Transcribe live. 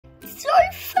so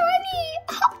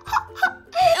funny.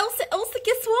 Elsa,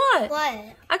 guess what?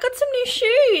 What? I got some new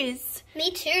shoes.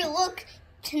 Me too. Look,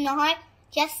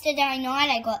 yesterday night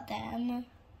I got them.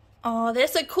 Oh, they're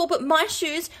so cool, but my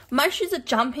shoes are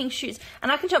jumping shoes,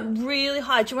 and I can jump really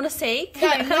high. Do you want to see?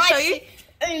 Can I show you?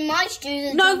 My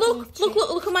shoes are No,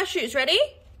 look at my shoes. Ready?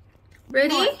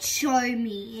 Ready? Not show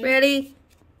me. Ready?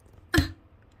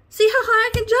 See how high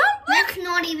I can jump? That's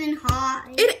not even high.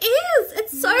 It is.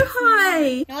 It's so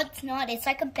high. No, it's not. It's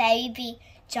like a baby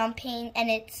jumping, and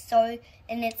it's so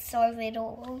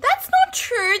little. That's not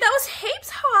true. That was heaps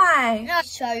high. I'll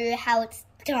show you how it's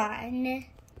done.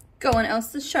 Go on,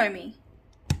 Elsa. Show me.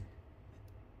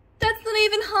 That's not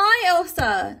even high,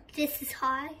 Elsa. This is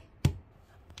high.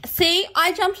 See,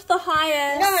 I jumped the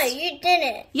highest. No, you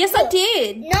didn't. Yes, I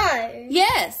did. No.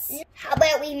 Yes. How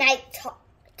about we make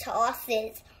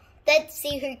tosses? Let's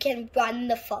see who can run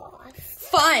the fast.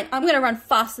 Fine. I'm going to run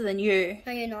faster than you.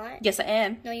 No, you're not. Yes, I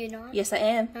am. No, you're not. Yes, I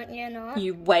am. No, you're not.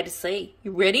 You wait to see.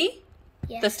 You ready?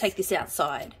 Yes. Let's take this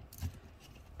outside.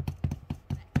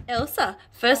 Elsa,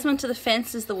 first one to the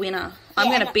fence is the winner. I'm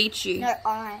going to beat you.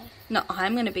 No,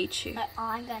 I'm going to beat you. No,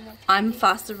 I'm going to. I'm a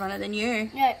faster runner than you.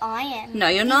 No, I am. No,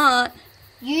 you're not.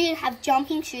 You have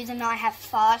jumping shoes and I have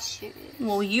fast shoes.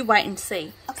 Well, you wait and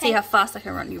see. Okay. See how fast I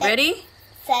can run. You ready?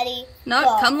 Steady. No,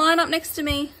 go. come line up next to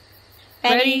me.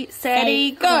 Ready,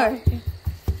 steady, go.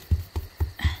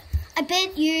 I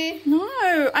bet you.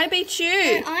 No, I beat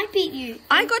you. No, I beat you.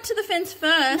 I got to the fence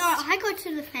first. No, I got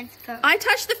to the fence first. I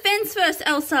touched the fence first,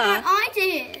 Elsa. No, I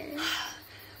did.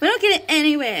 We're not getting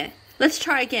anywhere. Let's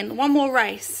try again. One more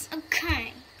race.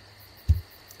 Okay.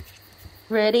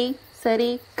 Ready,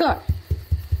 steady, go.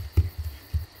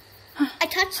 I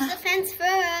touched the fence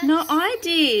first. No, I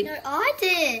did. No, I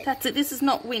did. That's it. This is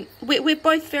not win. We're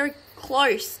both very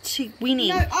close to winning.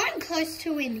 No, I'm close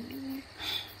to winning.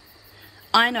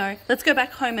 I know. Let's go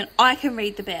back home and I can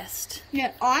read the best. No,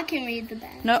 I can read the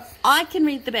best. No, I can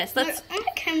read the best. Let's. No, I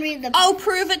can read the best. I'll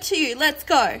prove it to you. Let's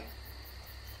go.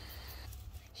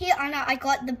 Here, Anna, I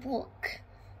got the book.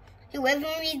 Whoever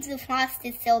reads the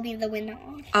fastest, they'll be the winner.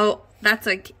 Oh, that's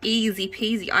like easy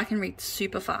peasy. I can read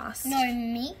super fast. No,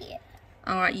 me.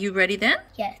 Alright, you ready then?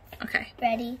 Yes. Okay.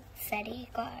 Ready, steady,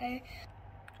 go.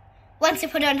 Once you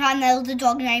put it on time, there's a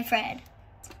dog named Fred.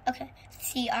 Okay.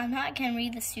 See, Anna can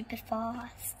read the super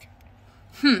fast.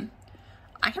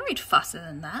 I can read faster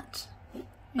than that.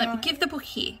 No. Give the book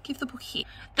here. Give the book here.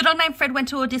 The dog named Fred went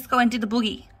to a disco and did the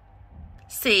boogie.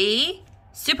 See?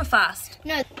 Super fast.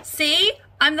 No. See?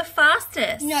 I'm the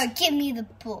fastest. No, give me the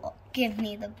book. Give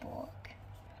me the book.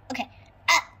 Okay.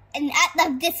 And at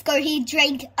the disco, he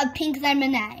drank a pink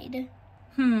lemonade.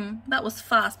 That was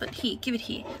fast, but here, give it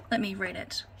here. Let me read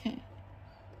it.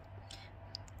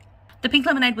 The pink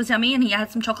lemonade was yummy and he had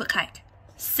some chocolate cake.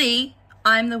 See?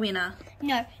 I'm the winner.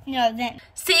 No, then.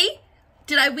 See?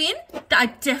 Did I win? I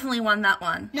definitely won that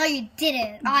one. No, you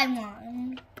didn't. I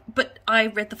won. But I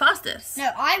read the fastest.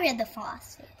 No, I read the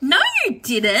fastest. No, you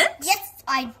didn't. Yes,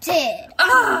 I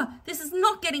did. This is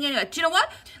not getting anywhere. Do you know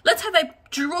what? Let's have a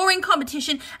drawing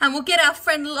competition and we'll get our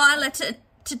friend Lila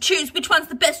to choose which one's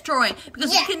the best drawing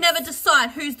because we can never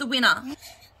decide who's the winner.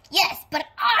 Yes, but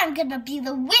I'm going to be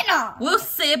the winner. We'll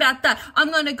see about that.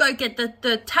 I'm going to go get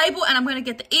the table and I'm going to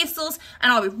get the easels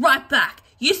and I'll be right back.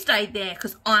 You stay there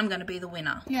because I'm going to be the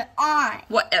winner. No,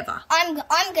 Whatever. I'm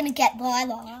going to get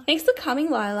Lila. Thanks for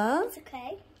coming, Lila. It's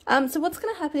okay. So what's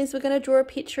going to happen is we're going to draw a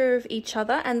picture of each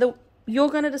other and you're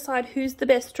going to decide who's the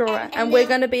best drawer and we're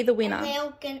going to be the winner.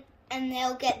 And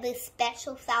they'll get this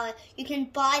special flower. You can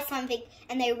buy something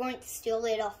and they won't steal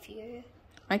it off you.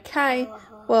 Okay.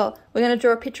 Well, we're going to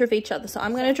draw a picture of each other. So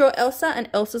I'm going to draw Elsa and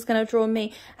Elsa's going to draw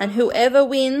me. And whoever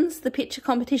wins the picture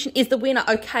competition is the winner.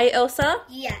 Okay, Elsa?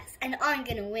 Yes, and I'm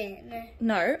going to win.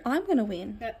 No, I'm going to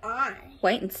win. No, I.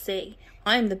 Wait and see.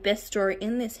 I am the best drawer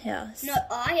in this house. No,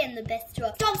 I am the best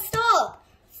drawer. Stop.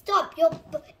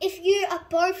 If you are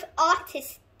both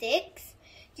artistics,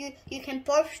 you can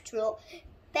both draw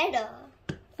better.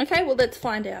 Okay, well, let's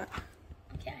find out.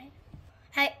 Okay.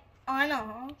 Hey,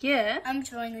 Anna. Yeah? I'm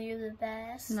drawing you the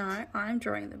best. No, I'm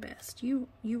drawing the best. You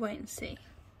wait and see.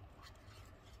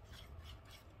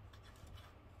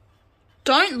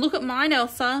 Don't look at mine,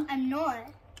 Elsa. I'm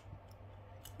not.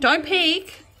 Don't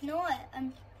peek. No,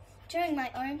 I'm drawing my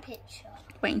own picture.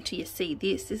 Wait until you see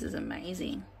this. This is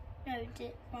amazing. No,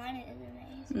 mine is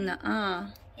amazing. Nuh-uh.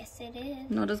 Yes, it is.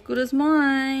 Not as good as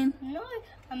mine. No,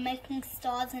 I'm making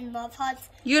stars and love hearts.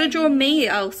 You gotta draw me,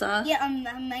 Elsa. Yeah,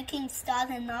 I'm making stars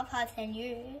and love hearts and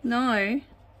you. No.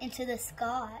 Into the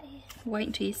sky. Wait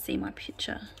until you see my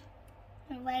picture.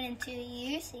 Wait until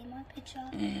you see my picture.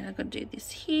 And I've got to do this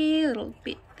here, a little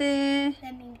bit there.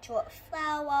 Let me draw a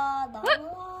flower. La, What?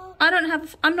 la.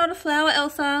 I'm not a flower,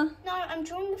 Elsa. No, I'm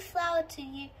drawing a flower to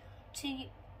you.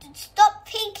 Stop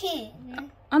peeking.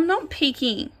 I'm not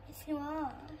peeking. Yes, you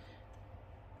are.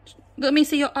 Let me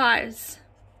see your eyes.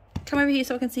 Come over here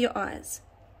so I can see your eyes.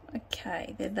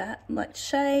 Okay, they're that like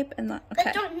shape and that. Okay.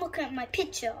 But don't look at my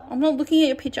picture. I'm not looking at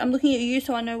your picture. I'm looking at you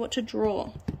so I know what to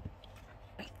draw.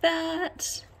 Like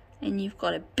that. And you've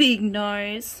got a big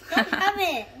nose. No, I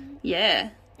haven't. Yeah.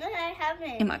 No, I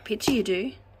haven't. In my picture you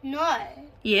do. No.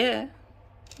 Yeah.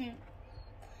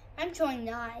 I'm drawing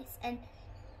nice and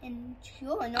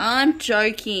you're not. I'm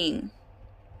joking.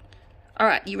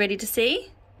 Alright, you ready to see?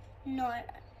 No.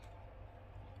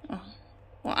 Oh.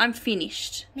 Well, I'm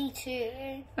finished. Me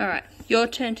too. Alright, your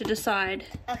turn to decide.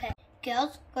 Okay.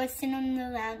 Girls, go sit on the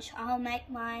lounge. I'll make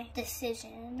my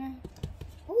decision.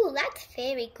 Ooh, that's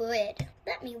very good.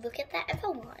 Let me look at that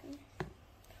other one.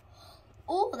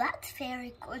 Oh, that's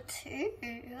very good too.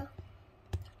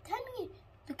 Let me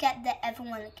look at the other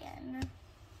one again.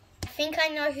 I think I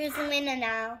know who's the winner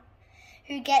now.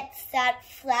 Who gets that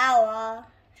flower?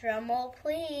 Drum roll,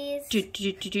 please. Do,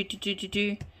 do, do, do, do, do, do,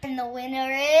 do. And the winner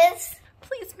is...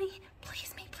 Please me,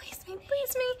 please me, please me,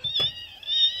 please me.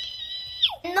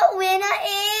 And the winner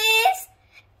is...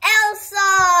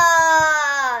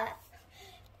 Elsa!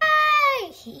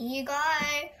 Hey, here you go.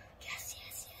 Yes,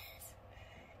 yes, yes.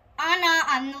 Anna,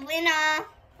 I'm the winner.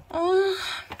 Oh,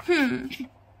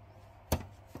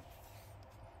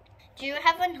 Do you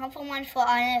have another one for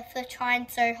Anna for trying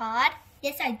so hard?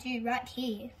 Yes, I do, right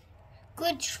here.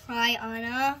 Good try,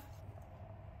 Anna.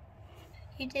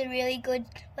 You did really good.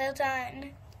 Well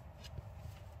done.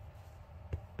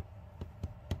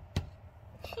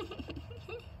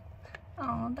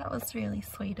 Oh, that was really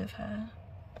sweet of her.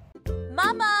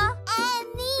 Mama! And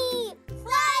me! Playtime!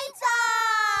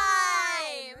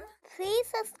 Please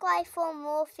subscribe for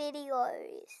more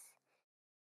videos.